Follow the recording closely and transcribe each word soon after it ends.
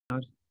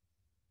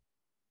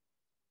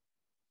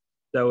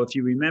So if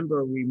you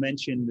remember, we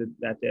mentioned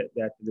that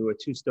there were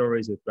two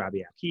stories with Rabbi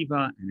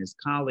Akiva and his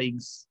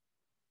colleagues.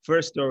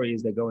 First story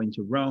is they're going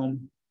to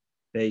Rome.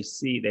 They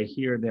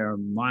hear they're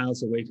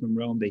miles away from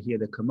Rome. They hear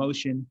the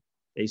commotion.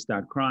 They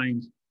start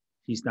crying.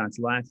 He starts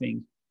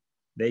laughing.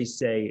 They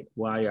say,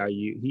 "Why are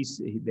you?"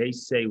 They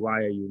say, "Why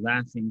are you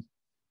laughing?"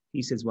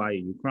 He says, "Why are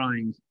you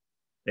crying?"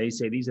 They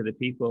say, "These are the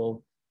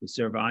people who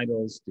serve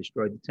idols,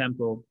 destroyed the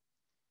temple."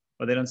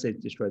 Well, they don't say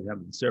destroy the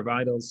temple, serve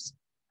idols,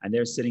 and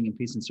they're sitting in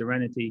peace and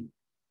serenity.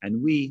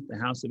 And we, the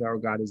house of our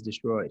God, is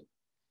destroyed.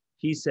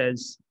 He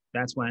says,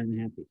 that's why I'm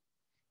happy.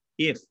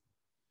 If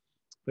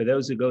for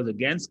those who goes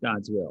against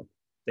God's will,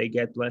 they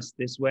get blessed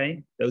this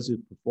way, those who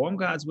perform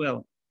God's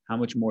will, how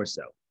much more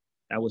so?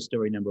 That was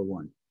story number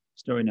one.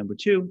 Story number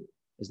two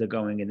is they're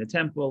going in the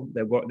temple.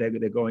 They're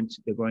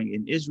going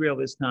in Israel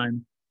this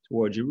time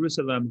toward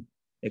Jerusalem.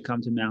 They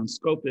come to Mount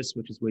Scopus,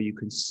 which is where you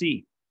can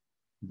see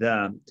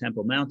the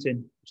Temple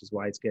Mountain, which is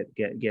why it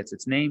gets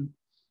its name.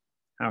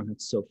 Har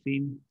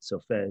Sophim,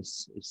 Sophia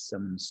is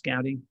some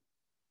scouting.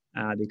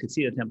 They could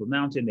see the Temple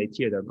Mountain. They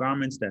tear their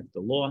garments. That's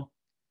the law.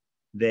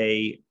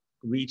 They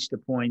reach the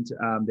point.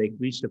 They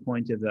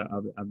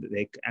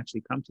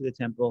actually come to the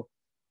temple.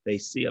 They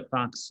see a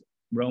fox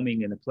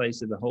roaming in the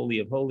place of the Holy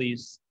of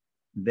Holies.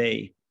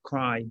 They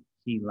cry.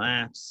 He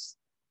laughs.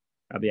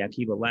 Rabbi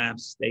Akiva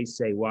laughs. They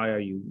say, "Why are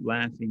you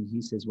laughing?"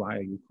 He says, "Why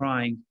are you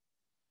crying?"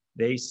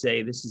 They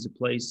say this is a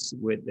place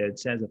that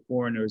says a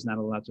foreigner is not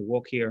allowed to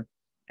walk here.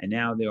 And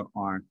now there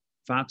are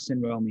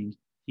foxen roaming.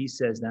 He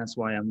says, that's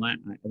why I'm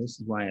laughing. This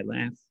is why I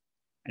laugh.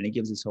 And he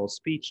gives this whole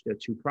speech. There are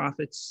two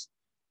prophets.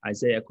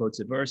 Isaiah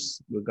quotes a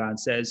verse where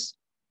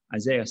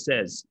Isaiah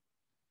says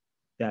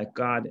that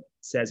God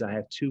says, I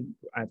have two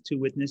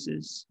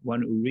witnesses,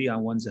 one Uriah,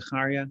 one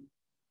Zechariah.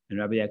 And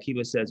Rabbi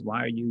Akiva says,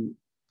 why are you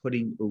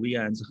putting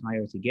Uriah and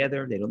Zechariah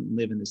together? They don't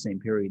live in the same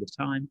period of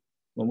time.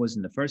 One was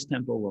in the first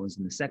temple, one was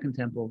in the second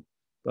temple.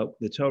 But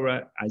the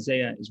Torah,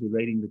 Isaiah is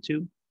relating the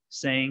two,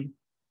 saying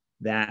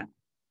that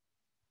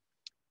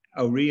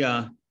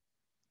Uriah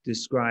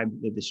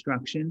described the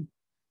destruction,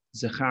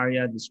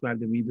 Zechariah described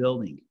the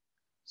rebuilding.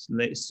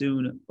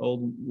 Soon,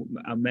 old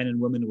men and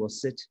women will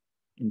sit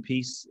in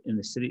peace in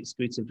the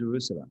streets of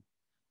Jerusalem.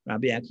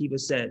 Rabbi Akiva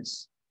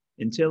says,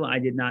 until I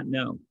did not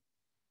know,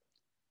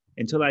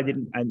 until I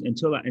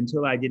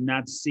did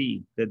not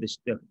see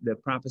the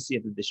prophecy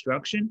of the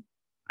destruction,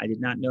 I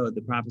did not know that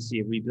the prophecy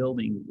of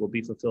rebuilding will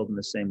be fulfilled in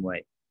the same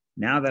way.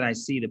 Now that I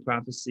see the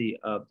prophecy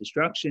of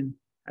destruction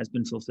has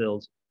been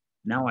fulfilled,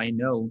 now I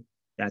know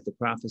that the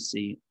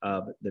prophecy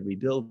of the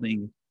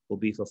rebuilding will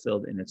be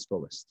fulfilled in its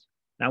fullest.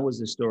 That was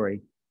the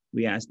story.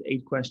 We asked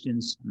 8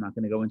 questions. I'm not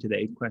going to go into the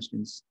 8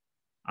 questions.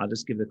 I'll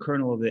just give the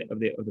kernel of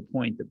the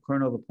point. The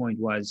kernel of the point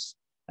was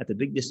that the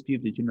big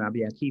dispute between Rabbi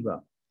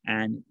Akiva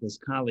and his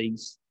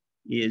colleagues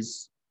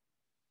is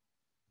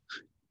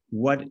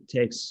what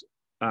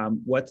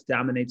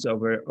dominates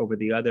over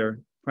the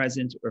other,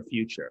 present or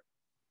future.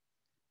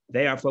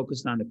 They are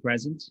focused on the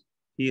present.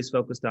 He is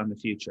focused on the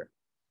future.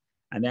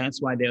 And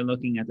that's why they're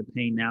looking at the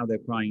pain now. They're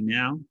crying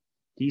now.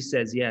 He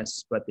says,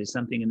 yes, but there's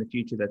something in the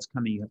future that's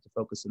coming. You have to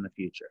focus on the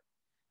future.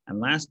 And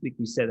last week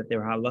we said that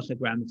there are halachic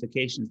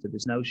ramifications to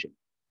this notion.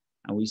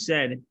 And we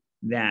said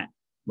that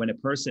when a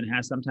person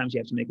sometimes you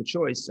have to make a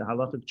choice, a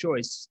halachic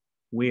choice,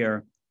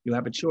 where you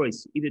have a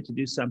choice either to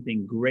do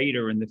something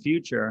greater in the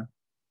future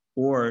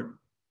or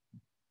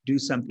do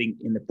something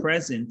in the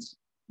present,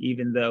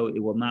 even though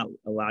it will not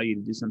allow you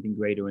to do something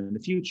greater in the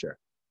future.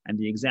 And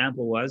the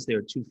example was there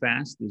are 2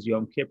 fasts. There's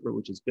Yom Kippur,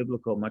 which is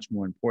biblical, much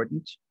more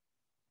important,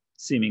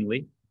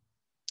 seemingly.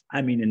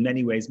 I mean, in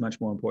many ways, much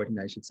more important,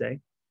 I should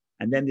say.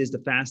 And then there's the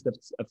fast of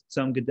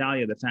Tzom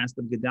Gedalia, the fast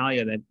of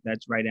Gedalia,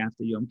 that's right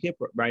after Yom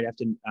Kippur, right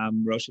after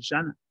Rosh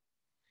Hashanah.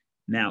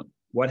 Now,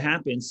 what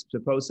happens?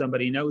 Suppose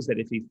somebody knows that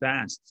if he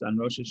fasts on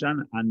Rosh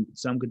Hashanah, on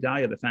Tzom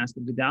Gedalia, the fast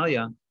of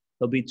Gedalia,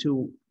 he'll be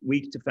too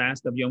weak to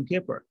fast of Yom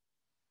Kippur.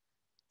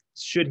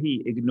 Should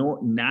he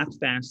not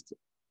fast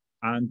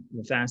on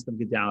the fast of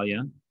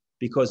Gedalia,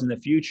 because in the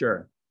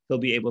future he'll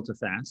be able to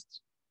fast,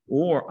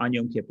 or on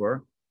Yom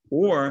Kippur,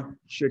 or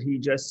should he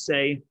just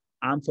say,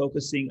 I'm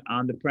focusing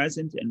on the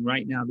present, and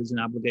right now there's an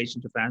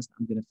obligation to fast,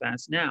 I'm going to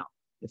fast now.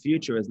 The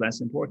future is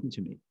less important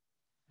to me.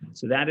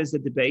 So that is the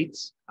debate,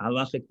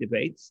 halachic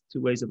debate,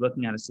 2 ways of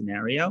looking at a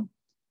scenario.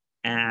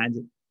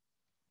 And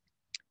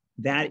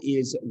that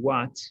is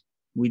what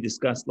we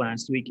discussed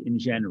last week in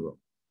general.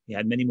 We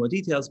had many more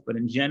details, but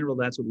in general,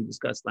 that's what we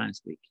discussed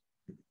last week.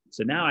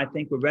 So now I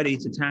think we're ready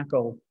to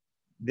tackle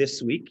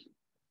this week.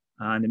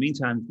 In the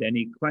meantime, if there are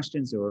any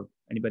questions or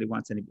anybody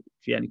wants if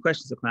you have any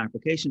questions or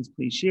clarifications,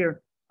 please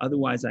share.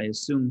 Otherwise, I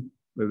assume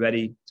we're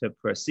ready to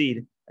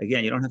proceed.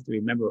 Again, you don't have to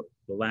remember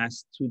the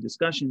last 2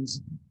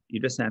 discussions. You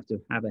just have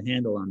to have a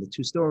handle on the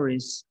 2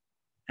 stories.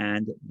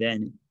 And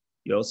then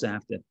you also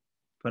have to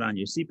put on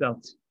your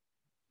seatbelt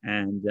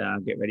and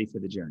get ready for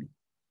the journey.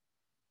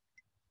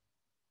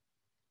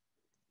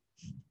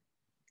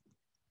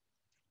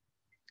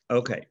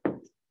 Okay.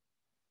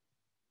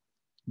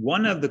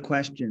 One of the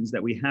questions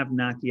that we have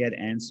not yet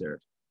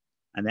answered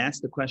and that's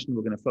the question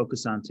we're going to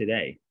focus on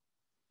today,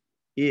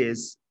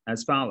 is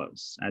as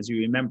follows, as you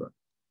remember.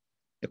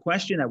 The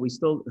question that we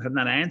still have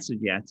not answered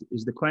yet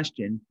is the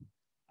question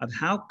of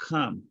how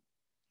come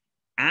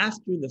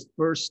after the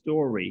first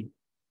story,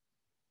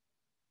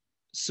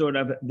 sort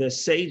of the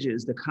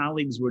sages, the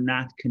colleagues were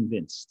not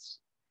convinced.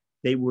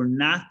 They were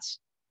not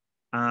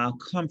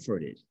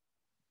comforted,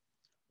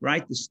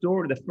 right?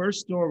 The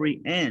first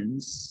story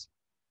ends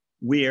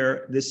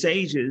where the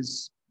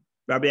sages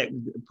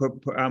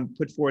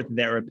put forth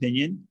their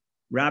opinion.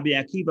 Rabbi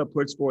Akiva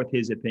puts forth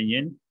his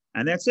opinion,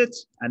 and that's it.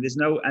 And there's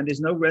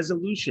no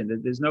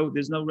resolution. There's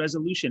no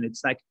resolution.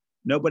 It's like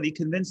nobody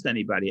convinced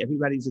anybody.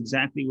 Everybody's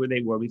exactly where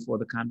they were before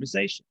the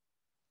conversation.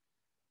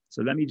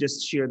 So let me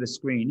just share the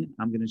screen.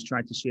 I'm going to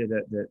try to share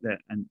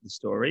the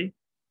story,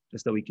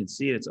 just so we can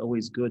see it. It's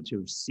always good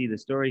to see the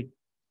story.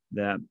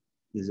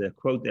 There's a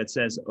quote that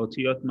says,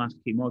 "Otiyot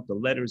machkimot," the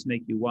letters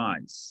make you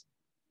wise.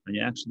 When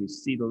you actually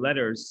see the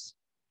letters,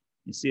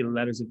 you see the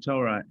letters of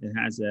Torah. It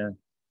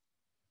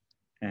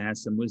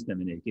has some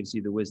wisdom in it. It gives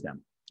you the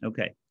wisdom.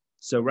 Okay.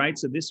 So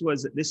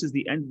this is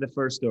the end of the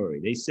first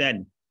story. They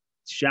said,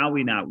 "Shall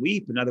we not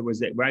weep?" In other words,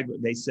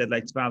 they said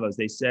like follows.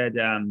 They said,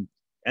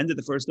 end of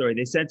the first story.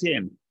 They said to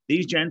him,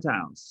 "These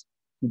Gentiles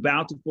who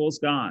bow to false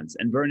gods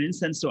and burn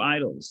incense to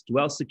idols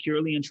dwell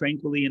securely and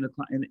tranquilly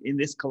in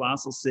this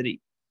colossal city.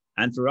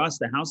 And for us,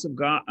 the house of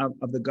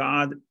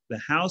God,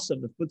 the house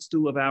of the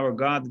footstool of our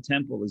God, the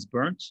temple, is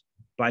burnt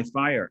by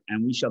fire,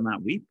 and we shall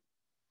not weep."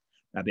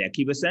 Rabbi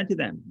Akiva said to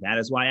them, "That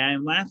is why I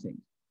am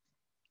laughing.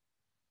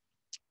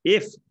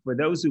 If for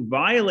those who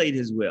violate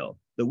his will,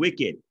 the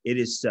wicked, it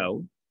is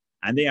so,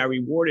 and they are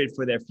rewarded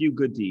for their few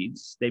good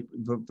deeds,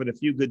 for the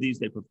few good deeds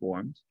they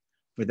performed.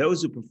 For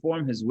those who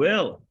perform his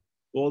will,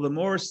 all the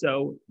more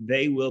so,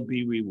 they will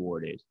be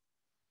rewarded."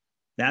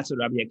 That's what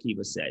Rabbi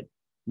Akiva said.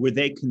 Were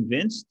they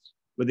convinced?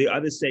 Were the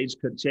other sages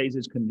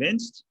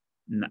convinced?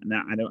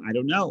 No, I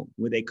don't know.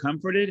 Were they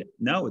comforted?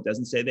 No, it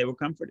doesn't say they were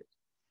comforted.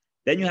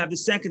 Then you have the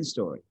second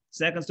story.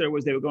 Second story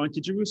was they were going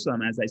to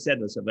Jerusalem. As I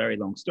said, it's a very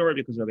long story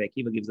because Rabbi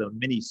Akiva gives a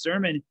mini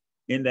sermon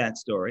in that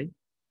story.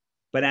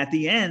 But at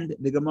the end,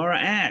 the Gemara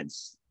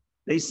adds,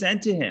 they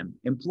said to him,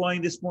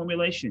 employing this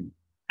formulation,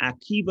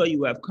 "Akiva,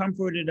 you have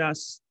comforted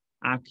us.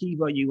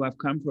 Akiva, you have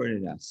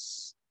comforted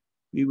us.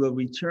 We will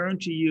return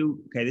to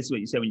you." Okay, this is what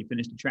you say when you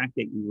finish the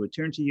tractate. "We will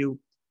return to you,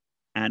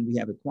 and we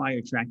have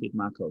acquired tractate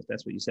Makos."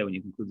 That's what you say when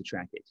you conclude the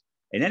tractate.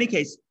 In any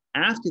case,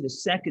 after the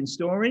second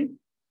story,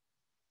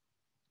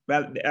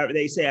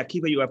 they say,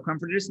 "Akiva, you have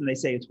comforted us," and they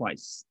say it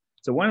twice.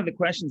 So one of the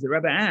questions the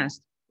Rebbe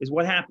asked is,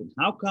 what happened?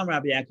 How come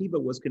Rabbi Akiva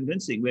was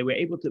convincing?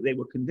 They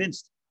were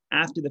convinced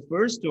after the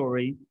first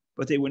story,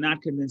 but they were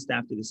not convinced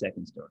after the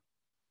second story.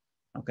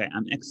 Okay,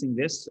 I'm Xing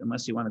this.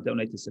 Unless you want to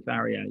donate to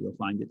Sefaria, you'll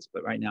find it.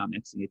 But right now I'm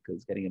Xing it because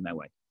it's getting in my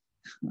way.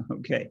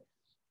 Okay.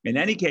 In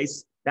any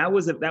case, that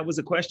was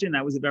a question.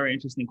 That was a very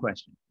interesting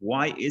question.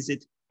 Why is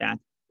it that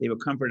they were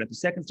comforted at the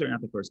second story,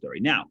 not the first story?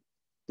 Now,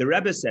 the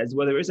Rebbe says,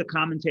 well, there is a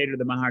commentator,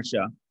 the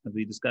Maharsha, as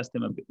we discussed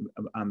him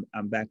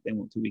back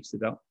then 2 weeks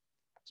ago,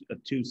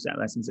 two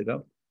lessons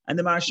ago. And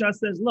the Maharsha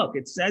says, look,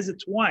 it says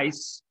it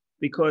twice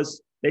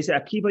because they say,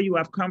 "Akiva, you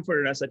have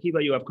comforted us.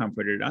 Akiva, you have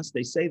comforted us."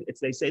 They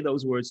say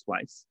those words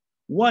twice.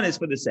 One is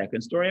for the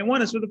second story and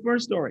one is for the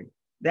first story.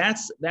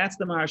 That's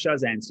the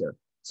Maharsha's answer.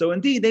 So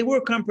indeed, they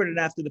were comforted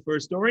after the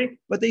first story,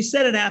 but they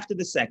said it after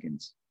the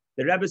second.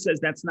 The Rebbe says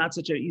that's not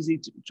such an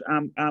easy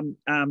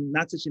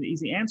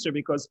answer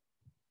because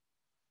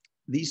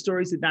these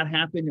stories did not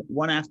happen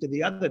one after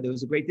the other. There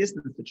was a great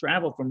distance to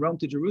travel from Rome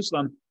to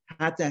Jerusalem. You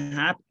had to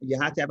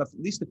have at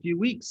least a few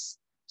weeks.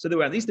 So there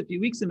were at least a few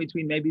weeks in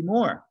between, maybe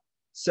more.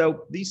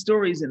 So these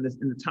stories in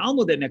the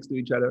Talmud, they're next to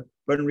each other.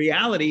 But in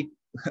reality,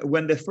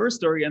 when the first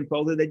story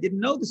unfolded, they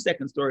didn't know the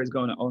second story is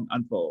going to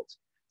unfold.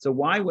 So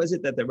why was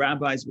it that the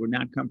rabbis were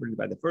not comforted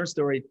by the first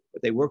story,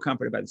 but they were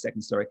comforted by the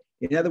second story?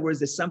 In other words,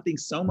 there's something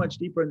so much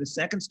deeper in the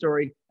second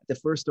story that the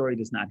first story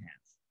does not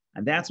have.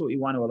 And that's what we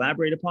want to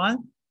elaborate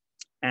upon.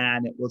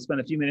 And we'll spend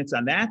a few minutes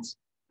on that.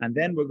 And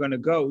then we're going to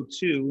go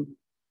to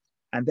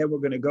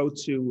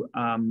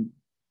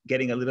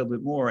getting a little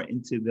bit more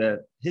into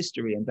the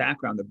history and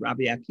background of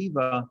Rabbi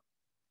Akiva,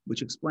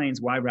 which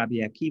explains why Rabbi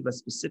Akiva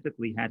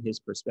specifically had his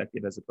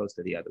perspective as opposed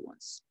to the other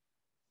ones.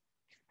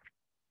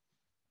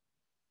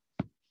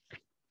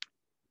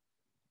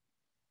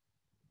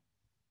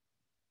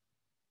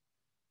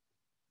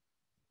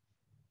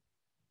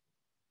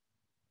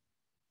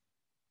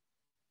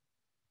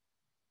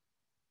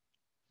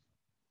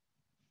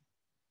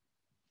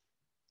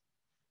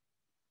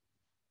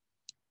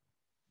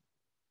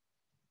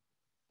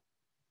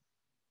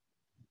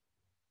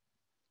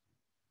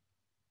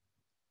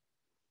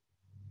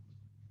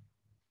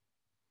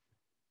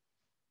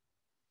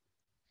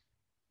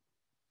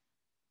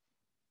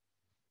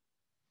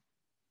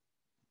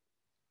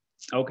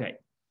 Okay.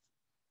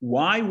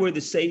 Why were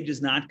the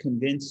sages not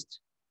convinced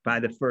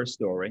by the first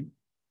story?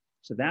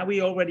 So that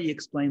we already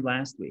explained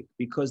last week,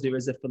 because there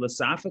is a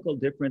philosophical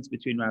difference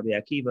between Rabbi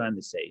Akiva and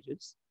the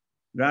sages.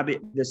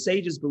 The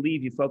sages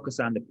believe you focus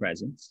on the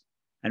present,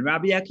 And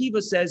Rabbi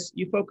Akiva says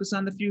you focus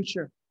on the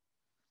future.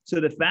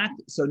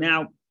 So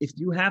now if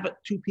you have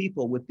two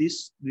people with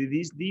these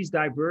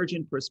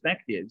divergent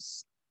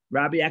perspectives,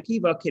 Rabbi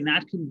Akiva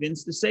cannot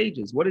convince the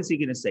sages. What is he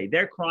going to say?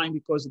 They're crying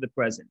because of the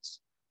present.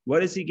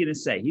 What is he going to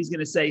say? He's going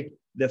to say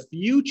the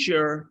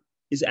future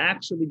is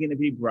actually going to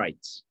be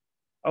bright.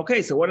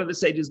 Okay, so what are the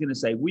sages going to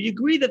say? We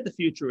agree that the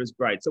future is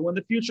bright. So when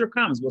the future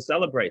comes, we'll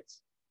celebrate,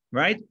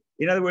 right?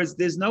 In other words,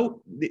 there's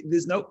no,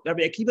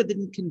 Rabbi Akiva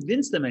didn't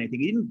convince them anything.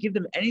 He didn't give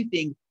them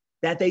anything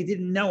that they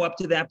didn't know up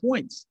to that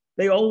point.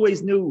 They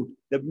always knew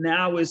that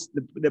now is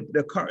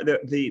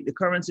the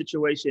current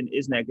situation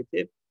is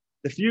negative.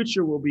 The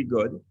future will be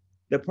good.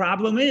 The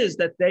problem is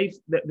that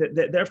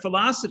their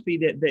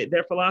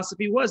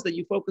philosophy was that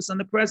you focus on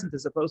the present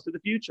as opposed to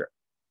the future.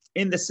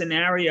 In the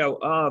scenario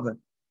of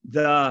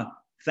the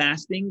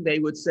fasting, they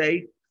would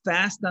say,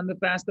 fast on the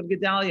fast of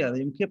Gedalia. The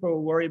Yom Kippur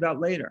we'll worry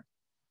about later,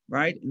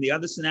 right? In the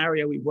other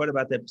scenario we brought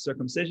about the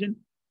circumcision,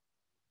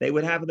 they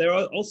would have their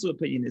also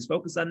opinion is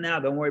focus on now,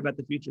 don't worry about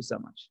the future so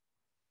much.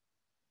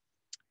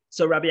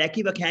 So Rabbi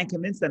Akiva can't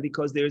convince them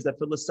because there is a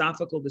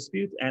philosophical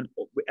dispute and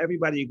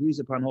everybody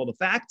agrees upon all the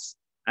facts.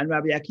 And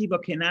Rabbi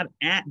Akiva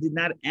did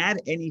not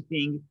add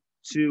anything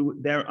to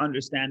their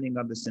understanding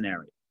of the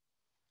scenario.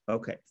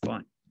 Okay,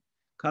 fine.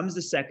 Comes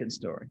the second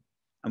story.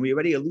 And we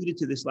already alluded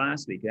to this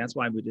last week. That's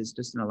why it is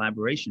just an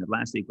elaboration of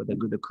last week, but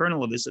the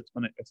kernel of this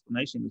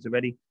explanation was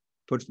already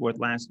put forth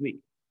last week.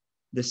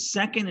 The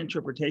second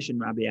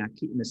interpretation,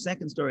 in the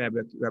second story,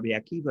 Rabbi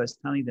Akiva is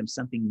telling them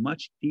something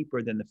much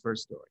deeper than the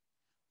first story.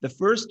 The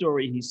first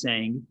story, he's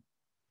saying,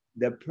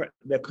 the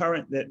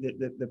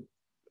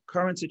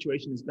current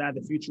situation is bad,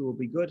 the future will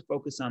be good,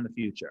 focus on the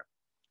future.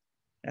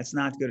 That's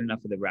not good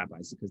enough for the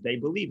rabbis because they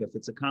believe if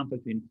it's a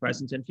conflict between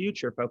present and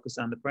future, focus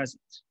on the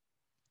present.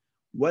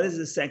 What is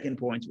the second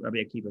point Rabbi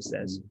Akiva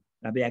says?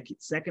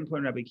 Second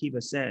point Rabbi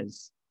Akiva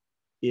says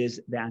is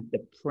that the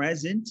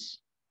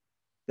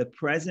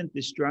present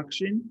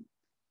destruction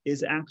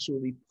is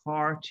actually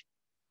part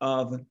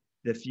of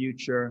the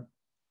future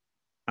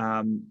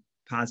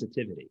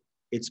positivity.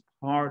 It's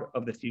part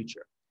of the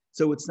future.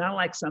 So it's not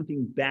like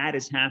something bad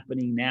is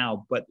happening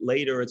now, but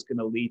later it's going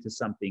to lead to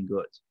something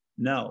good.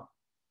 No,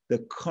 the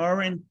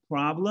current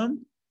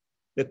problem,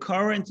 the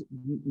current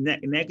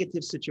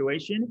negative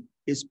situation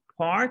is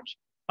part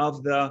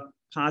of the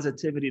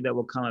positivity that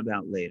will come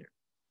about later,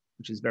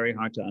 which is very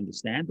hard to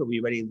understand, but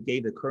we already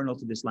gave the kernel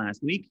to this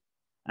last week.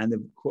 And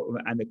the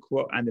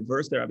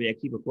verse that Rabbi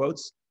Akiva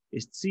quotes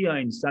is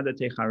Tzion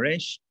Sadate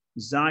Charesh,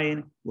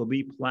 Zion will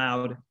be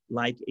plowed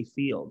like a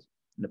field.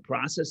 In the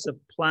process of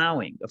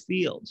plowing a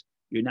field,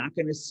 you're not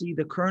going to see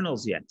the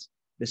kernels yet.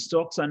 The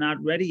stalks are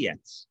not ready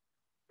yet.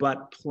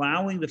 But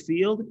plowing the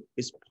field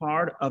is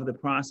part of the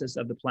process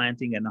of the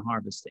planting and the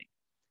harvesting.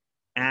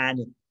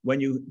 And when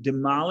you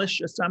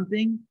demolish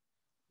something,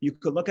 you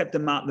could look at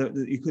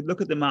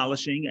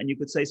demolishing, and you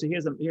could say, so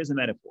here's a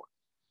metaphor.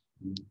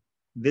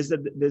 There's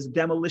a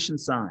demolition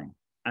sign,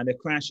 and they're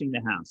crashing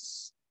the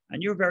house.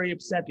 And you're very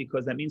upset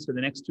because that means for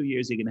the next 2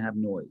 years, you're going to have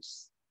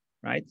noise,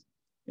 right?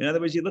 In other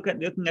words, you're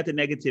looking at the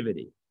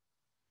negativity.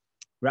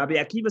 Rabbi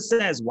Akiva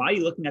says, why are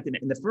you looking at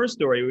in the first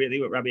story, really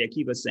what Rabbi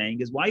Akiva is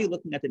saying is, why are you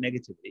looking at the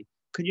negativity?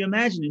 Can you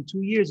imagine in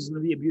 2 years, there's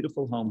going to be a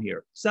beautiful home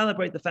here.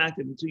 Celebrate the fact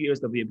that in 2 years,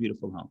 there'll be a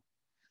beautiful home.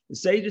 The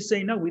sages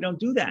say, no, we don't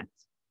do that.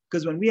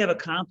 Because when we have a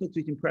conflict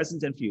between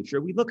present and future,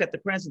 we look at the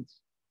present.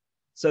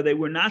 So they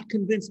were not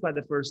convinced by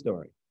the first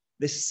story.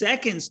 The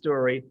second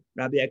story,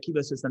 Rabbi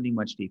Akiva says something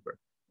much deeper.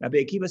 Rabbi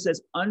Akiva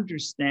says,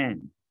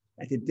 understand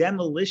that the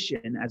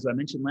demolition, as I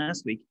mentioned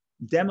last week,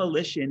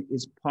 demolition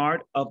is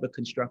part of the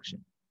construction.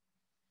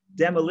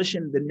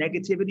 Demolition, the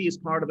negativity is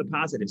part of the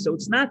positive. So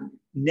it's not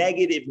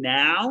negative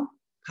now,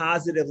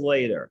 positive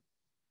later.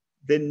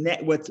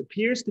 What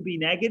appears to be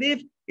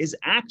negative is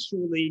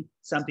actually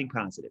something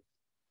positive.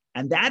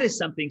 And that is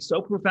something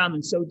so profound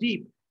and so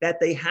deep that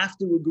they have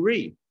to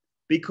agree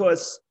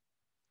because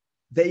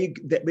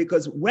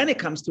when it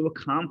comes to a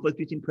conflict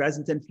between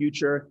present and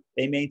future,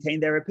 they maintain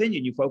their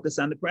opinion. You focus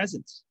on the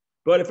present.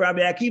 But if Rabbi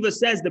Akiva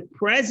says the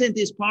present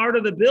is part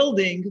of the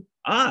building,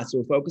 so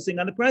we're focusing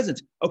on the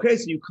present. Okay,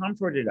 so you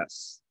comforted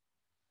us.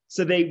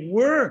 So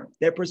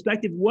their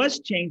perspective was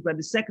changed by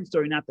the second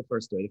story, not the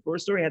first story. The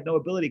first story had no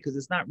ability because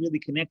it's not really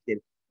connected.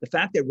 The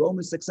fact that Rome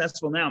is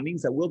successful now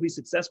means that we'll be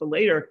successful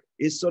later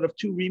is sort of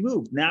too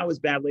removed. Now is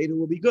bad, later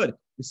will be good.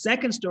 The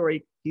second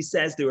story, he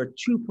says there are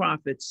two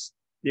prophets.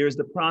 There's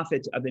the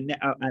prophet of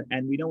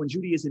and we know in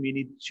Judaism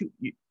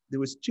there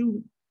was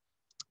two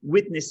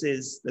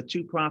witnesses, the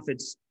two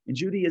prophets. In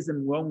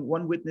Judaism,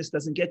 one witness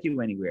doesn't get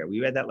you anywhere.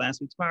 We read that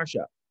last week's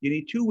parsha. You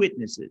need two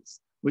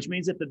witnesses, which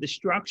means that the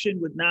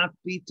destruction would not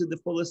be to the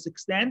fullest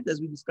extent,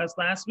 as we discussed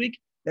last week,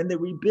 then the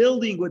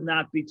rebuilding would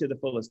not be to the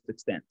fullest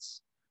extent.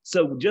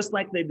 So just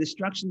like the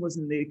destruction was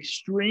in the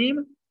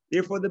extreme,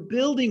 therefore the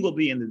building will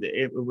be in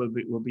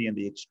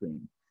the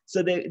extreme.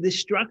 So the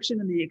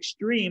destruction in the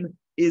extreme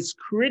is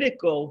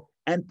critical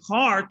and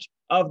part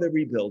of the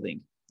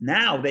rebuilding.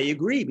 Now they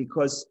agree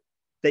because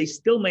they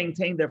still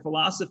maintain their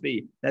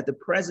philosophy that the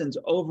present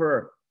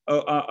over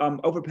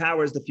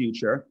overpowers the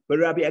future. But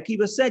Rabbi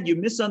Akiva said, you're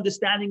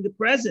misunderstanding the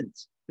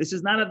present. This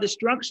is not a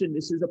destruction.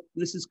 This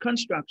is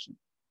construction.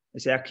 They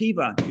say,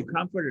 Akiva, you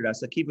comforted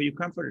us. Akiva, you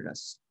comforted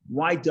us.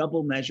 Why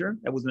double measure?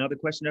 That was another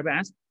question I've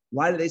asked.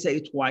 Why did they say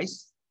it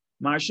twice?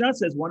 Maharsha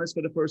says one is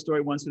for the first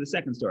story, one's for the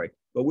second story.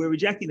 But we're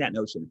rejecting that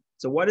notion.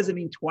 So what does it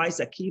mean twice?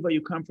 Akiva,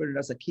 you comforted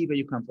us. Akiva,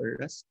 you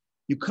comforted us.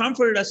 You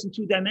comforted us in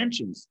two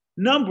dimensions.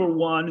 Number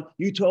one,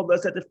 you told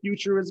us that the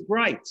future is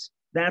bright.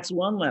 That's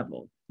one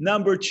level.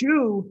 Number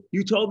two,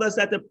 you told us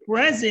that the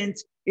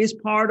present is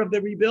part of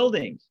the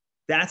rebuilding.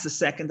 That's the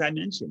second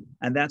dimension.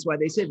 And that's why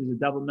they say there's a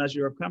double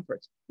measure of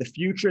comfort. The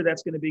future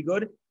that's going to be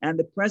good and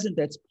the present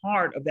that's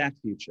part of that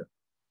future.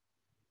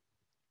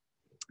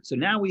 So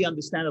now we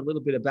understand a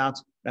little bit about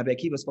Rabbi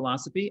Akiva's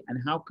philosophy and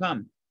how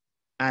come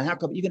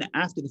even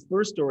after the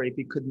first story, if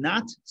he could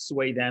not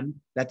sway them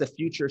that the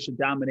future should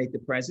dominate the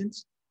present,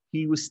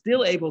 he was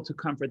still able to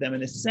comfort them in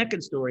the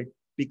second story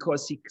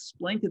because he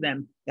explained to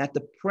them that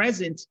the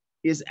present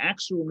is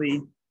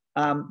actually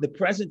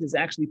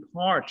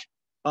part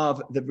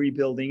of the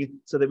rebuilding.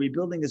 So the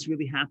rebuilding is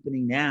really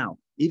happening now,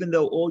 even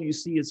though all you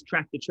see is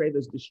tractor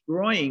trailers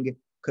destroying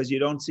because you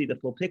don't see the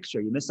full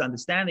picture. You're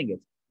misunderstanding it.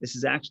 This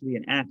is actually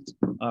an act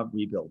of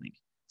rebuilding.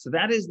 So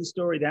that is the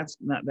story that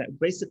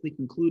basically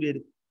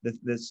concluded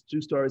the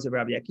two stories of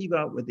Rabbi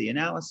Akiva with the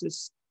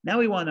analysis. Now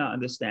we want to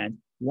understand,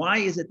 why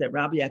is it that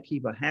Rabbi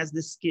Akiva has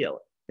this skill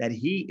that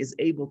he is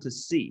able to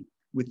see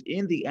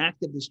within the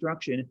act of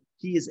destruction?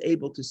 He is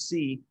able to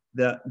see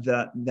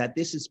that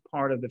this is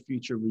part of the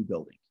future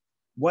rebuilding.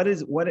 What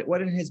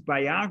in his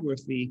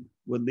biography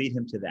would lead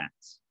him to that?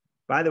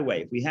 By the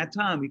way, if we had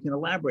time, we can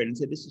elaborate and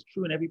say this is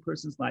true in every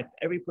person's life.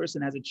 Every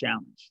person has a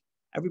challenge.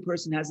 Every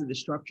person has the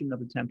destruction of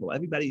the temple.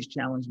 Everybody's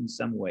challenged in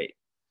some way.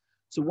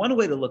 So one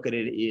way to look at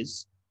it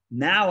is,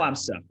 now I'm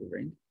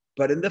suffering,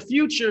 but in the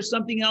future,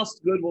 something else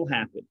good will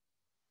happen.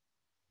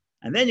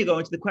 And then you go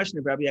into the question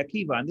of Rabbi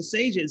Akiva and the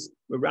sages,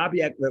 where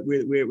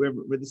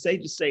the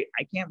sages say,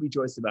 I can't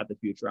rejoice about the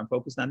future. I'm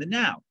focused on the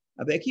now.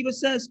 Rabbi Akiva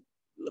says,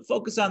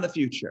 focus on the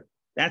future.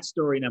 That's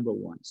story number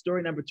one.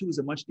 Story number two is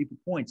a much deeper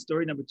point.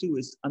 Story number two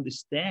is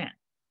understand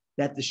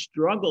that the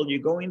struggle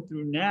you're going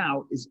through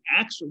now is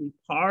actually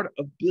part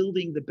of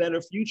building the better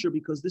future,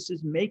 because this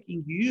is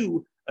making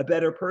you a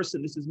better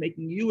person. This is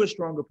making you a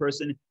stronger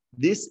person.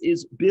 This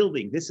is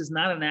building. This is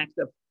not an act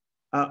of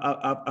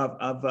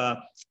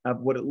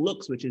what it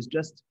looks, which is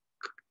just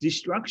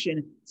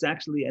destruction. It's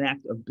actually an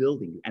act of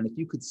building. And if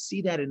you could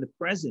see that in the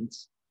present,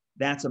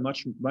 that's a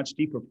much, much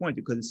deeper point,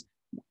 because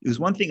there's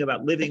one thing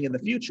about living in the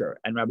future,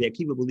 and Rabbi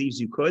Akiva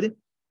believes you could.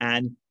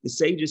 And the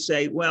sages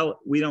say, well,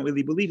 we don't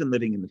really believe in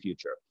living in the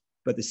future.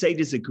 But the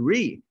sages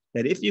agree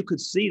that if you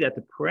could see that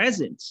the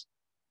present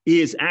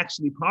is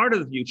actually part of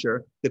the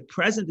future, the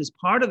present is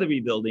part of the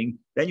rebuilding,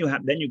 then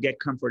you get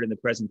comfort in the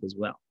present as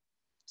well.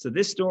 So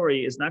this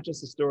story is not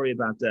just a story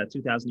about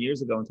 2,000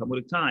 years ago in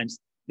Talmudic times.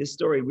 This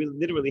story really,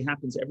 literally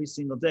happens every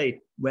single day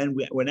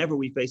whenever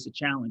we face a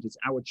challenge. It's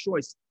our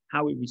choice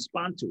how we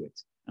respond to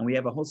it. And we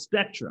have a whole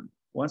spectrum.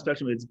 One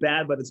spectrum, it's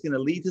bad, but it's going to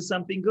lead to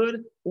something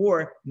good.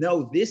 Or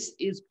no, this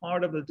is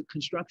part of the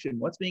construction.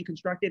 What's being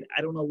constructed?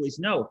 I don't always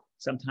know.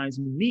 Sometimes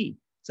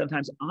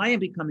I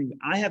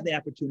have the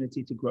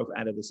opportunity to grow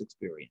out of this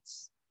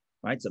experience,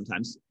 right?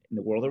 Sometimes in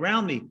the world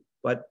around me.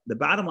 But the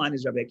bottom line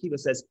is Rabbi Akiva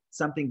says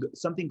something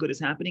good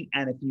is happening.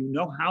 And if you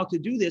know how to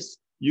do this,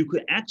 you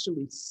could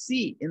actually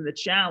see in the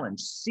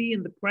challenge, see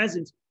in the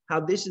present,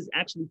 how this is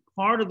actually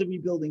part of the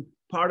rebuilding,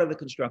 part of the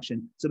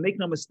construction. So make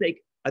no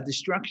mistake, a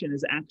destruction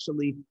is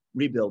actually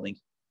rebuilding.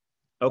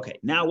 Okay,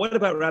 now what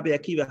about Rabbi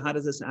Akiva? How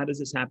does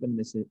this happen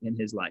in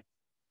his life?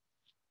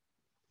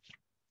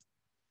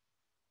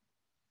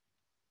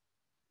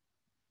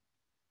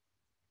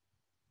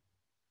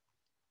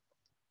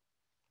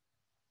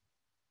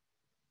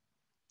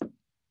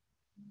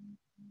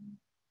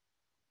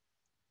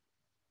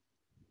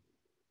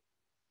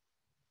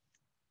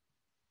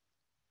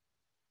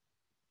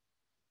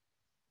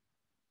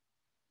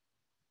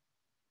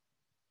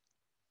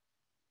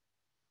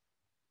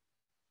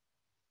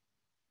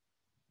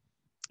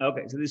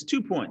 Okay, so there's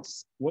 2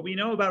 points. What we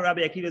know about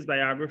Rabbi Akiva's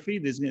biography,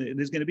 there's going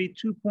to be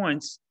 2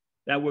 points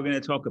that we're going to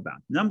talk about.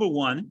 Number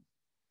one,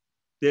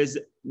 there's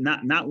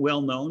not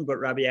well known, but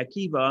Rabbi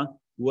Akiva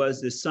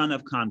was the son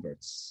of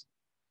converts.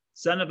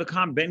 Ben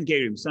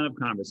Gerim, son of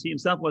converts. He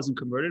himself wasn't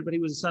converted, but he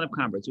was a son of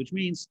converts, which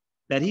means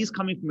that he's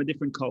coming from a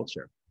different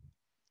culture.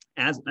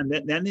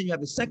 Then you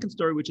have the second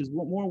story, which is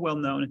more well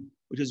known,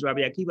 which is Rabbi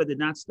Akiva did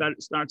not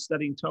start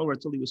studying Torah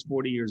until he was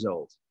 40 years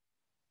old.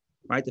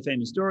 Right, the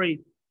famous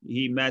story.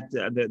 He met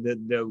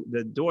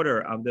the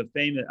daughter of the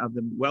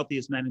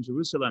wealthiest man in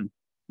Jerusalem,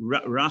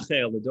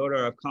 Rachel, the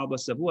daughter of Kalba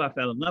Savua,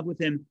 fell in love with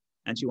him,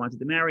 and she wanted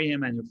to marry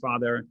him. And her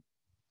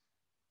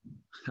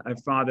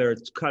father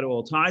cut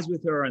all ties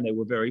with her, and they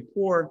were very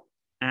poor.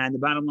 And the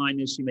bottom line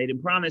is, she made him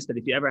promise that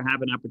if you ever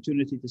have an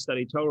opportunity to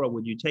study Torah,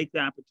 would you take the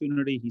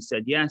opportunity? He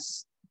said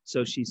yes.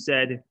 So she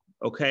said,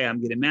 "Okay, I'm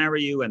going to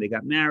marry you." And they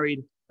got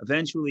married.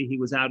 Eventually, he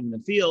was out in the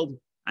field,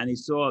 and he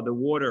saw the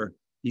water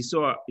He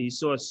saw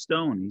a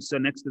stone. He saw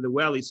next to the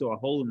well, he saw a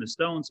hole in the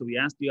stone. So he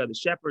asked the other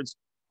shepherds,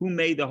 who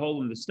made the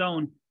hole in the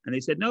stone? And they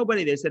said,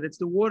 nobody. They said, it's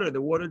the water.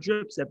 The water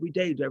drips every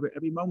day.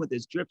 Every moment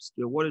there's drips.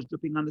 The water's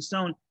dripping on the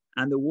stone,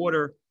 and the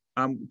water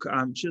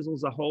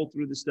chisels a hole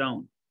through the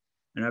stone.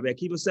 And Rabbi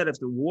Akiva said, if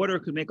the water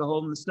could make a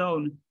hole in the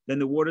stone, then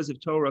the waters of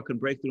Torah can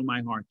break through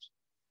my heart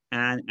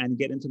and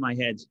get into my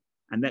head.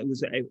 And that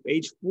was at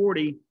age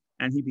 40,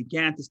 and he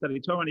began to study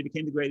Torah, and he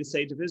became the greatest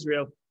sage of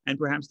Israel, and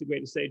perhaps the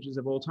greatest sages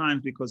of all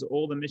times, because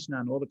all the Mishnah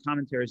and all the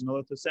commentaries and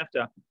all the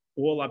Tosefta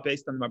all are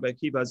based on Rabbi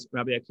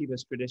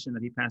Akiva's tradition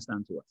that he passed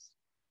on to us.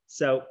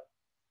 So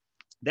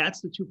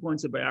that's the 2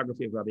 points of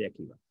biography of Rabbi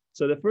Akiva.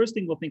 So the first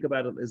thing we'll think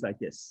about is like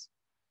this.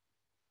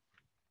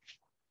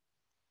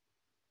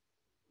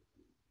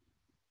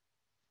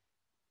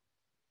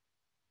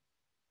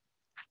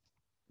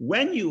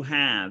 When you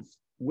have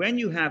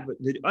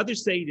the other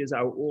sages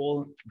are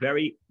all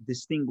very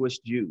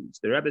distinguished Jews.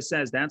 The Rebbe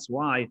says that's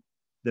why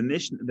the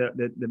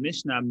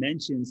Mishnah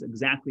mentions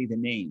exactly the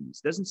names.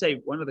 It doesn't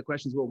say, one of the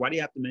questions, well, why do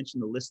you have to mention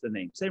the list of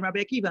names? Say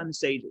Rabbi Akiva and the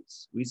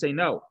sages. We say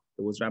no.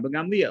 It was Rabbi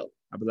Gamliel,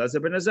 Rabbi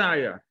Elazar ben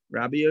Azariah,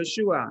 Rabbi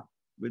Yeshua.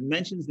 It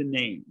mentions the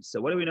names. So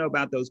what do we know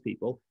about those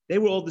people? They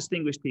were all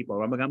distinguished people.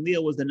 Rabbi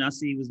Gamliel was the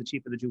Nasi, he was the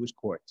chief of the Jewish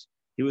court.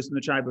 He was from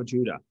the tribe of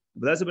Judah.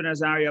 Rabbi Elazar ben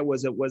Azariah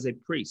was a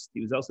priest.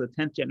 He was also the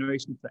 10th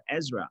generation for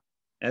Ezra.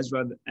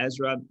 Ezra,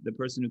 the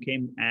person who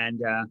came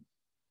and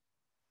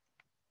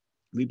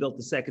rebuilt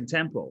the second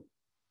temple.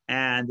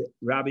 And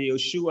Rabbi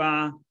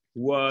Yeshua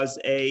was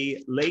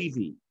a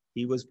Levi.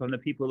 He was from the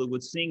people who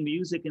would sing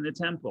music in the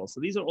temple. So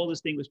these are all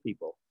distinguished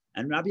people.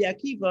 And Rabbi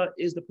Akiva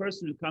is the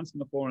person who comes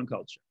from a foreign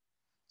culture.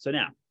 So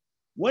now,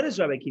 what is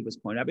Rabbi Akiva's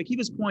point? Rabbi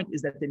Akiva's point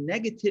is that the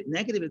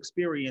negative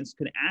experience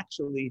can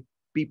actually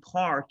be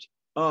part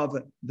of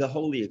the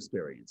holy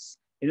experience.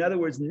 In other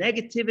words,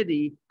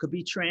 negativity could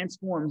be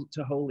transformed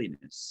to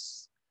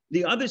holiness.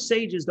 The other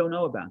sages don't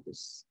know about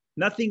this.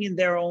 Nothing in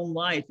their own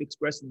life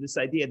expresses this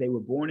idea. They were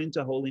born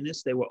into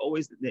holiness. They were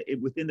always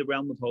within the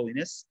realm of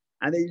holiness,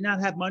 and they did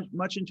not have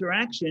much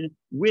interaction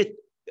with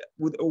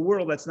a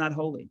world that's not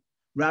holy.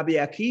 Rabbi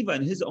Akiva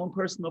and his own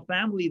personal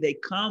family, they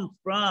come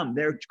from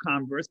their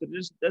converts, but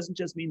this doesn't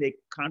just mean they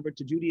convert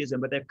to Judaism,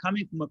 but they're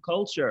coming from a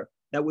culture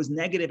that was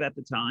negative at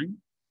the time.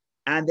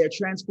 And they're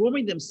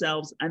transforming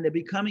themselves and they're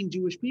becoming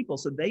Jewish people.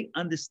 So they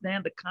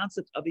understand the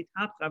concept of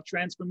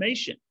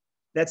transformation.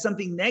 That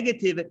something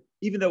negative,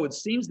 even though it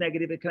seems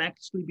negative, it can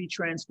actually be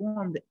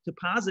transformed to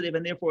positive,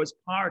 and therefore is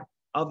part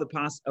of the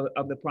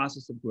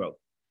process of growth.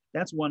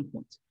 That's one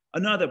point.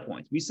 Another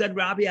point, we said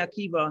Rabbi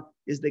Akiva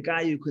is the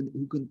guy who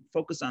can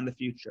focus on the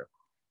future.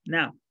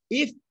 Now,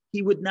 if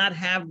he would not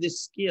have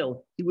this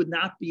skill, he would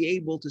not be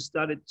able to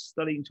start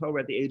studying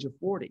Torah at the age of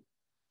 40.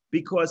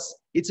 Because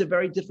it's a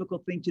very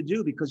difficult thing to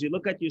do, because you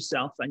look at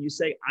yourself and you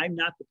say, I'm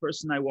not the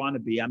person I want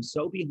to be. I'm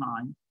so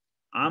behind.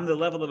 I'm the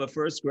level of a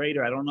first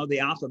grader. I don't know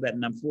the alphabet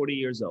and I'm 40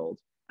 years old.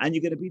 And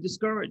you're going to be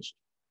discouraged.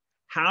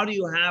 How could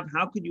you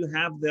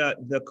have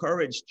the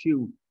courage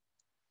to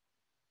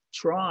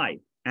try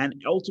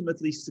and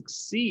ultimately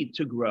succeed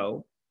to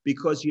grow?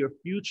 Because you're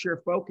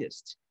future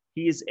focused.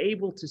 He is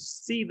able to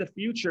see the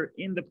future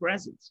in the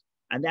present.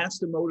 And that's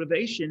the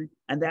motivation.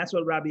 And that's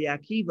what Rabbi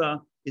Akiva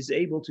is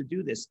able to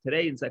do this.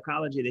 Today in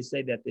psychology, they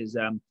say that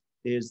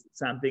there's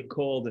something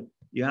called,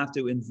 you have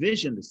to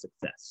envision the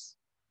success,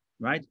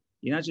 right?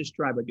 You not just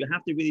try, but you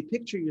have to really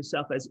picture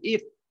yourself as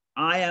if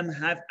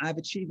I've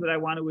achieved what I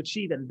want to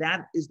achieve. And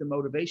that is the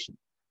motivation.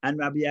 And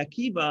Rabbi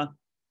Akiva,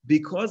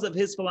 because of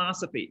his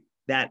philosophy,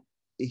 that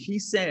he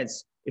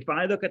says, if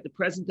I look at the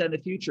present and the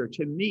future,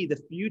 to me,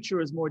 the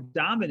future is more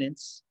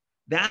dominant.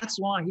 That's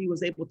why he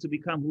was able to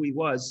become who he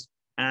was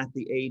at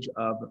the age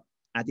of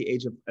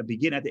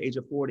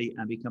 40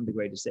 and become the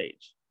greatest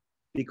sage,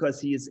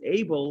 because he is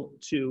able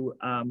to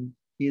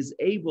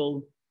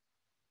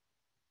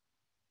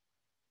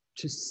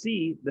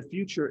see the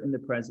future in the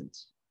present.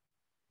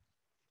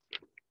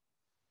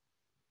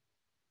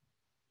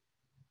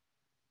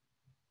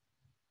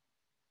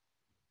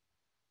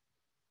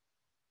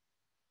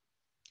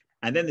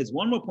 And then there's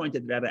one more point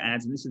that the Rebbe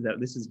adds, and this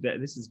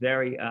is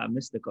very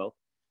mystical.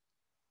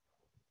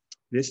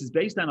 This is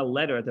based on a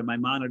letter that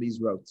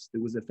Maimonides wrote.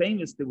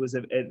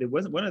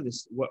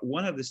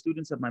 One of the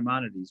students of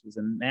Maimonides was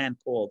a man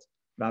called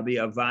Rabbi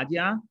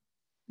Avadia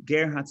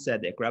Ger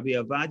HaTzedek, Rabbi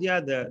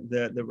Avadia,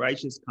 the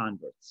righteous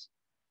convert.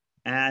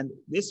 And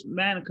this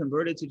man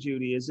converted to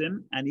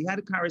Judaism, and he had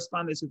a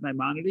correspondence with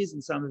Maimonides,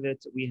 and some of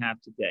it we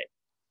have today.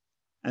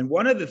 And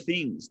one of the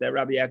things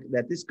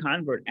that this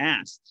convert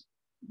asked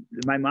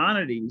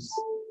Maimonides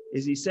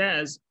is, he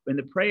says, in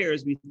the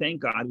prayers we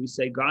thank God, we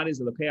say God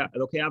is Elokei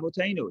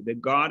Avotenu, the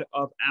God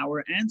of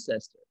our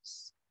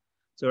ancestors.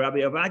 So Rabbi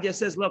Avadia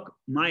says, look,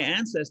 my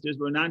ancestors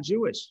were not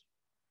Jewish.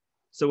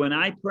 So when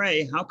I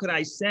pray, how could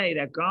I say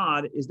that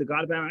God is the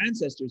God of our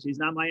ancestors? He's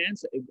not my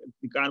ancestor.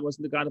 God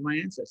wasn't the God of my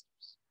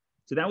ancestors.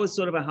 So that was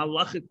sort of a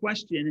halachic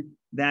question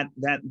that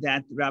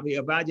Rabbi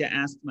Avadia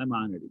asked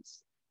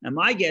Maimonides. And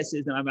my guess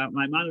is that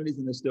Maimonides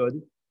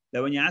understood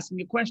that when you're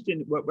asking a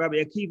question, what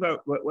Rabbi Akiva,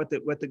 what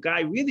the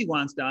guy really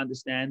wants to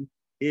understand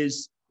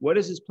is, what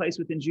is his place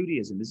within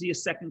Judaism? Is he a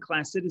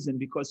second-class citizen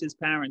because his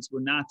parents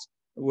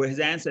his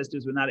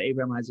ancestors were not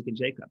Abraham, Isaac, and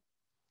Jacob?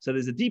 So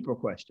there's a deeper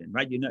question,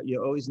 right?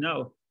 You always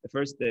know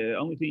the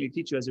only thing you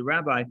teach you as a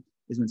rabbi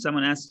is when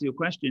someone asks you a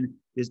question,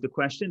 there's the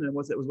question and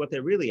what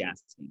they're really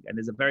asking. And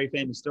there's a very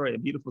famous story, a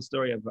beautiful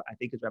story of, I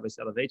think it's Rabbi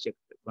Soloveitchik,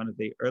 one of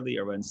the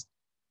earlier ones.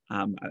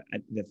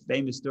 The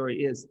famous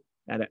story is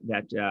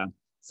that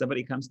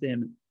somebody comes to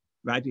him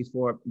right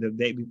before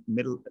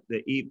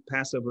the Eve,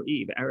 Passover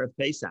Eve, Erev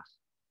Pesach,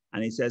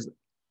 and he says,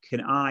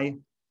 can I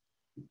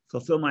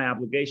fulfill my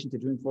obligation to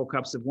drink 4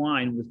 cups of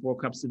wine with 4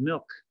 cups of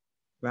milk?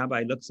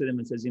 Rabbi looks at him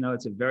and says,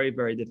 it's a very,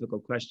 very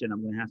difficult question.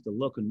 I'm going to have to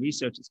look and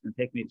research. It's going to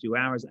take me a few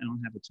hours. I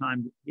don't have the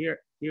time.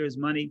 Here's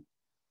money.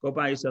 Go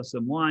buy yourself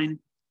some wine.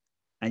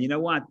 And you know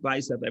what? Buy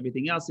yourself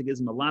everything else. He gives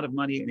him a lot of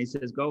money. And he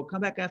says,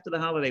 come back after the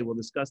holiday. We'll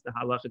discuss the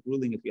halachic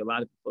ruling if you're allowed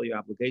to fulfill your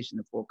obligation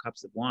of 4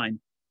 cups of wine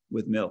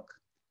with milk.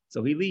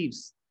 So he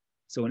leaves.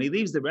 So when he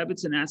leaves, the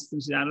Rebbitzin asks him,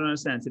 says, I don't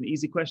understand. It's an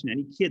easy question.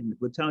 Any kid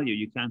would tell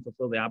you can't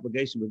fulfill the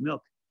obligation with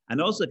milk. And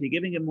also, if you're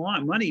giving him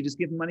money, just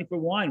give him money for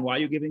wine. Why are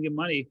you giving him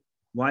money?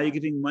 Why are you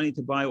giving money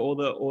to buy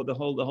the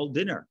whole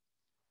dinner?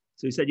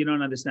 So he said, you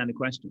don't understand the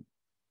question.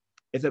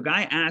 If a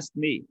guy asked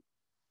me,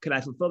 could I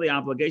fulfill the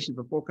obligation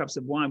for 4 cups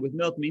of wine with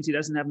milk, means he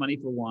doesn't have money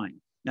for wine.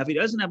 Now, if he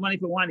doesn't have money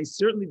for wine, he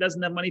certainly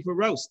doesn't have money for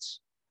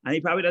roasts. And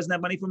he probably doesn't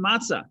have money for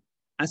matzah.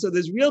 And so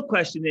this real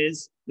question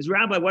is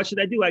Rabbi, what should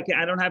I do? I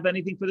don't have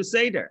anything for the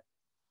Seder.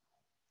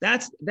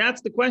 That's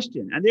the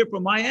question. And therefore,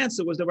 my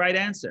answer was the right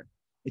answer.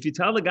 If you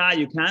tell the guy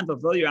you can't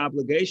fulfill your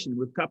obligation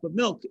with a cup of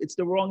milk, it's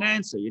the wrong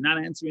answer. You're not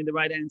answering the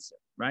right answer,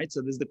 right? So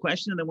there's the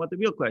question and then what the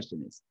real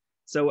question is.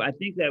 So I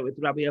think that with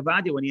Rabbi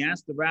Avadia, when he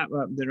asked the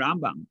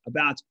Rambam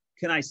about,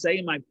 can I say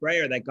in my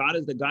prayer that God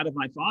is the God of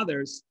my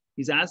fathers,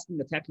 he's asking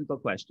a technical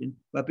question.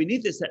 But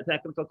beneath this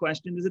technical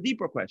question, there's a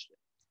deeper question.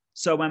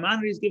 So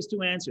Maimonides gives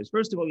 2 answers.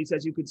 First of all, he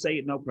says you could say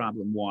it no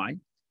problem. Why?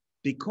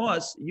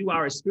 Because you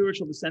are a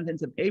spiritual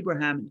descendant of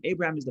Abraham, and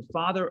Abraham is the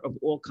father of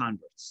all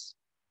converts.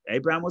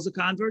 Abraham was a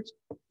convert.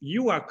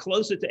 You are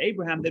closer to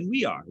Abraham than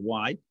we are.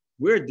 Why?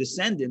 We're a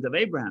descendant of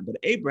Abraham, but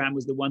Abraham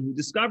was the one who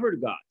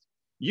discovered God.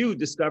 You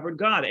discovered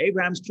God.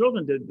 Abraham's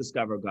children did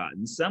discover God.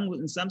 In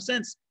some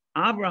sense,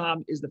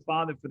 Abraham is the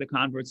father for the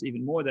converts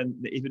even more than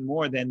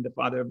the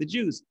father of the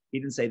Jews. He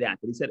didn't say that,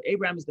 but he said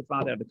Abraham is the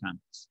father of the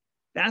converts.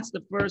 That's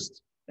the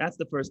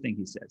first thing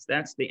he says.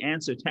 That's the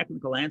answer,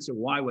 technical answer,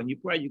 why when you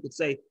pray, you could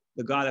say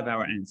the God of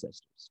our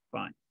ancestors.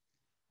 Fine.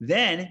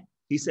 Then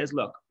he says,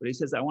 look, but he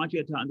says, I want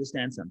you to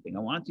understand something. I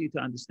want you to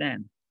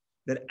understand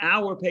that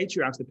our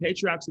patriarchs, the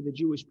patriarchs of the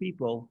Jewish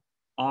people,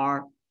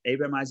 are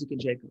Abraham, Isaac,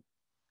 and Jacob.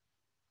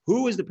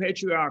 Who is the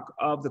patriarch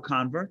of the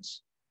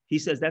converts? He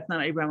says, that's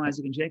not Abraham,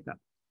 Isaac, and Jacob.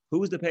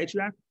 Who is the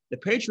patriarch? The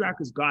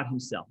patriarch is God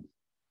himself.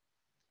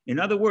 In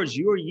other words,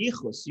 your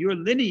yichus, your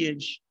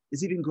lineage,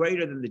 is even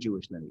greater than the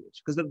Jewish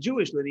lineage, because the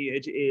Jewish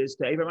lineage is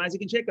to Abraham,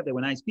 Isaac, and Jacob. They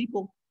were nice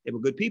people. They were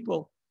good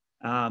people.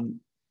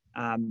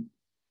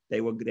 They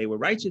were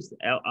righteous.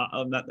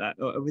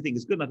 Everything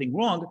is good, nothing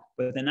wrong,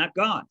 but they're not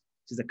God.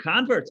 She's a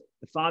convert.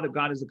 The Father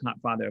God is the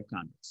father of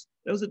converts.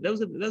 Those are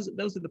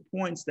the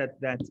points that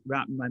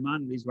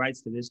Maimonides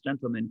writes to this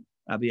gentleman,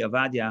 Rabbi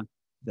Avadia,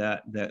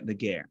 the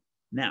Ger.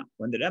 Now,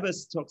 when the Rebbe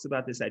talks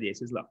about this idea, he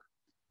says, look,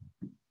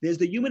 there's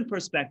the human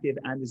perspective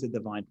and there's a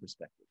divine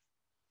perspective.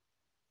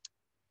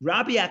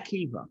 Rabbi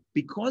Akiva,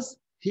 because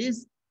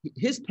his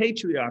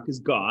patriarch is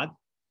God,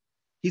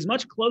 he's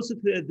much closer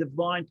to the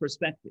divine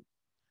perspective.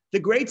 The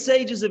great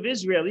sages of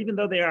Israel, even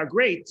though they are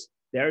great,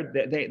 they're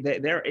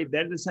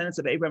descendants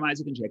of Abraham,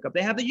 Isaac, and Jacob.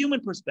 They have the human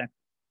perspective.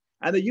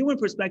 And the human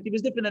perspective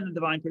is different than the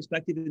divine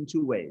perspective in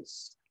 2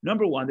 ways.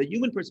 Number one, the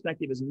human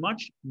perspective is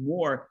much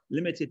more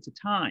limited to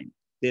time.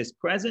 There's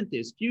present,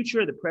 there's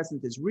future. The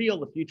present is real.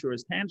 The future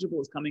is tangible.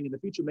 It's coming in the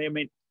future.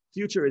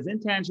 Future is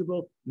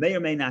intangible. May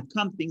or may not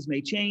come. Things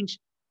may change.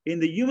 In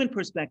the human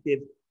perspective,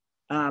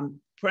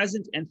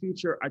 present and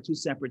future are 2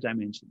 separate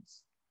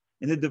dimensions.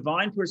 In the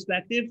divine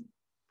perspective,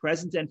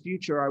 present and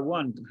future are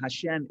one.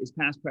 Hashem is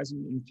past,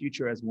 present, and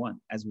future as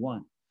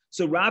one.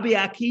 So Rabbi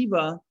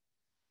Akiva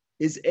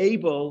is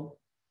able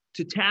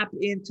to tap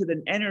into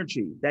the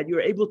energy that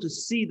you're able to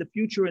see the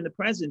future and the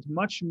present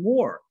much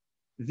more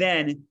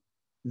than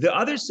the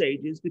other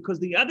sages, because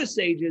the other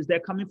sages, they're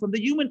coming from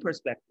the human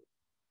perspective.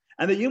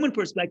 And the human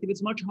perspective,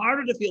 it's much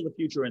harder to feel the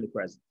future and the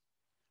present.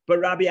 But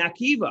Rabbi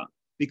Akiva,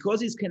 because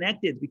he's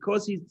connected,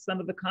 because he's the son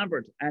of the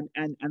convert, and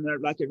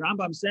like the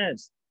Rambam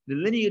says, the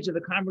lineage of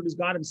the convert is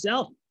God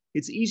himself,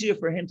 it's easier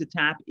for him to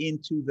tap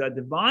into the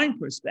divine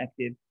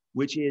perspective,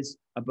 which is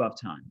above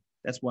time.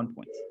 That's one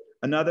point.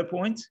 Another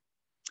point,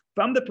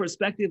 from the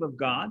perspective of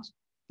God,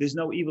 there's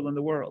no evil in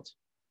the world.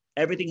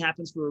 Everything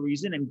happens for a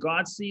reason, and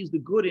God sees the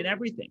good in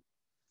everything.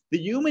 The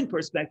human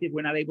perspective,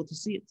 we're not able to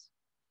see it.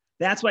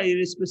 That's why it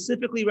is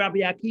specifically Rabbi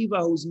Akiva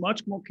who's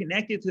much more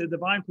connected to the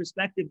divine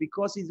perspective,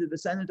 because he's a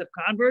descendant of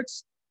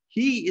converts.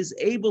 He is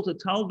able to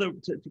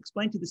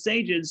explain to the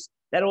sages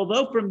that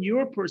although from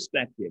your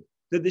perspective,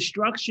 the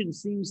destruction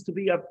seems to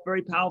be a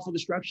very powerful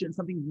destruction,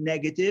 something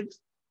negative.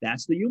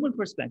 That's the human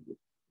perspective.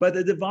 But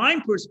the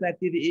divine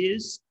perspective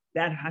is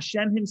that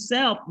Hashem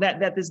himself, that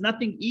there's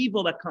nothing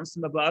evil that comes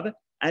from above.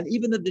 And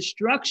even the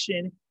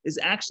destruction is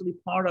actually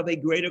part of a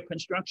greater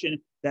construction,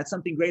 that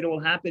something greater will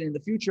happen in the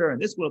future, in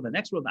this world, the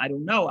next world. I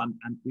don't know.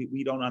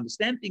 We don't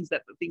understand the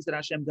things that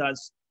Hashem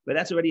does, but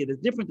that's already a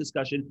different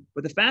discussion.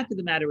 But the fact of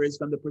the matter is,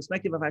 from the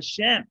perspective of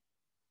Hashem,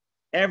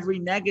 every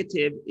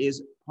negative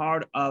is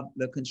part of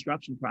the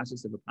construction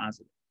process of a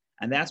positive.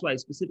 And that's why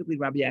specifically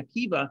Rabbi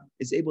Akiva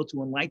is able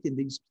to enlighten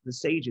the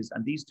sages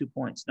on these 2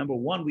 points. Number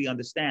one, we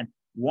understand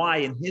why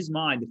in his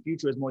mind the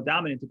future is more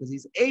dominant, because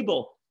he's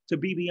able to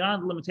be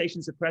beyond the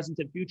limitations of present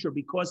and future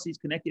because he's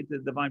connected to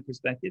the divine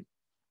perspective.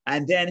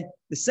 And then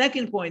the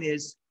second point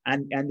is,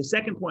 and the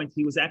second point,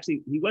 he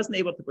wasn't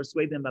able to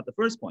persuade them about the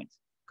first point,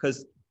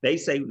 because they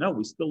say, no,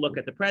 we still look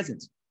at the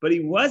present. But he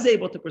was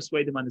able to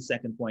persuade them on the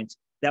second point,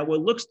 that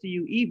what looks to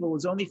you evil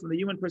is only from the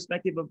human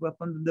perspective, but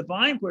from the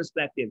divine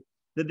perspective.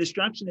 The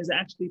destruction is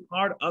actually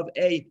part of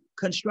a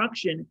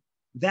construction.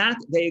 That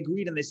they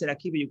agreed, and they said,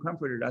 Akiva, you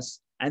comforted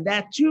us. And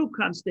that too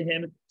comes to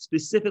him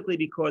specifically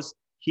because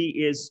he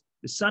is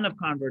the son of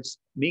converts,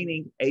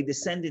 meaning a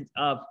descendant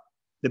of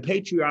the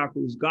patriarch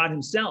who's God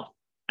himself.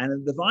 And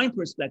in the divine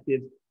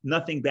perspective,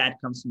 nothing bad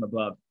comes from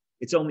above.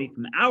 It's only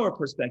from our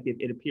perspective,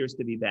 it appears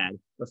to be bad.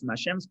 But from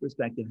Hashem's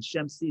perspective,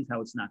 Hashem sees how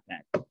it's not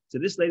bad. So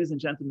this, ladies and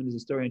gentlemen, is a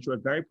story in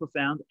short, very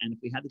profound. And if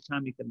we had the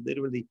time, we could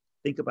literally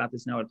think about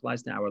this now. It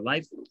applies to our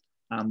life.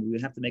 We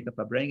would have to make up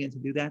a brain to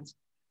do that.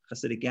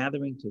 Hasidic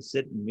gathering to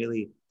sit and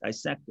really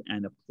dissect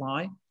and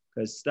apply,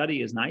 because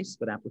study is nice,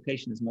 but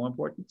application is more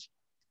important.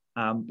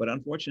 But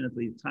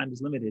unfortunately, time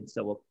is limited,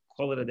 so we'll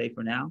call it a day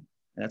for now.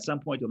 And at some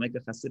point, we'll make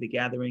a Hasidic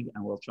gathering,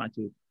 and we'll try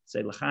to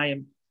say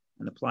l'chaim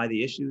and apply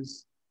the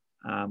issues.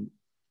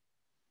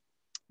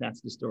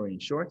 That's the story in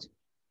short.